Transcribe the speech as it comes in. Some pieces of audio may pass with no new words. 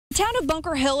town of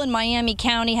Bunker Hill in Miami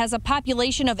County has a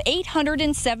population of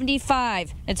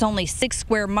 875. It's only 6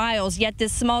 square miles, yet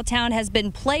this small town has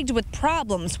been plagued with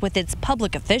problems with its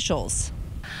public officials.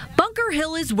 Bunker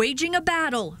Hill is waging a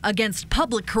battle against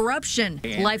public corruption.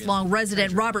 Lifelong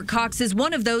resident Robert Cox is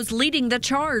one of those leading the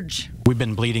charge. We've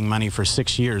been bleeding money for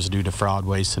 6 years due to fraud,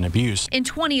 waste, and abuse. In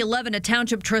 2011, a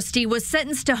township trustee was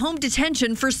sentenced to home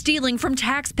detention for stealing from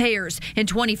taxpayers. In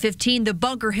 2015, the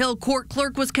Bunker Hill court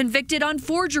clerk was convicted on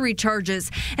forgery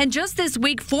charges. And just this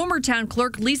week, former town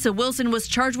clerk Lisa Wilson was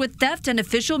charged with theft and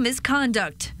official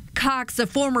misconduct. Cox, a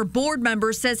former board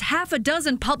member, says half a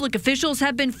dozen public officials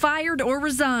have been fired or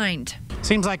resigned.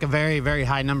 Seems like a very, very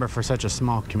high number for such a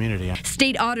small community.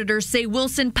 State auditors say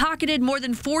Wilson pocketed more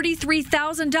than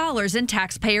 $43,000 in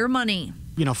taxpayer money.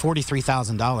 You know,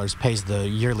 $43,000 pays the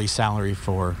yearly salary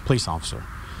for a police officer,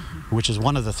 which is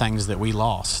one of the things that we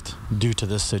lost due to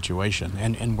this situation,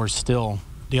 and we're still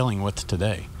dealing with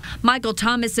today. Michael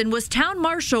Thomason was town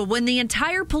marshal when the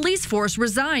entire police force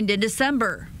resigned in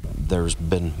December. There's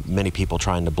been many people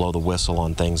trying to blow the whistle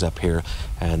on things up here,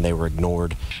 and they were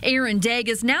ignored. Aaron Degg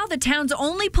is now the town's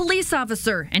only police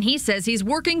officer, and he says he's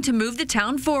working to move the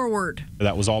town forward.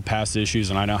 That was all past issues,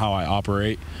 and I know how I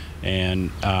operate,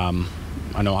 and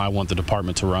I know how I want the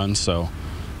department to run, so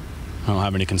I don't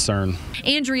have any concern.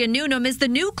 Andrea Newnham is the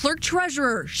new clerk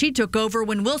treasurer. She took over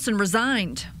when Wilson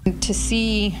resigned. To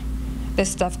see this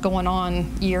stuff going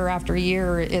on year after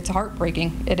year, it's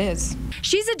heartbreaking. It is.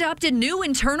 She's adopted new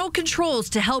internal controls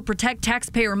to help protect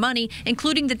taxpayer money,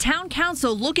 including the town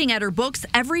council looking at her books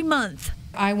every month.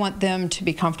 I want them to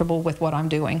be comfortable with what I'm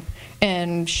doing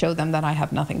and show them that I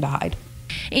have nothing to hide.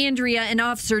 Andrea and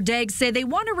Officer Degg say they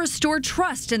want to restore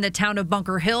trust in the town of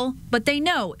Bunker Hill, but they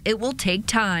know it will take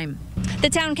time. The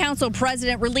town council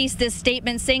president released this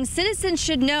statement saying citizens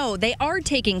should know they are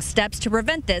taking steps to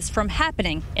prevent this from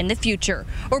happening in the future.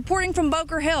 Reporting from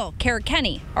Bunker Hill, Kara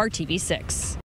Kenny, RTV6.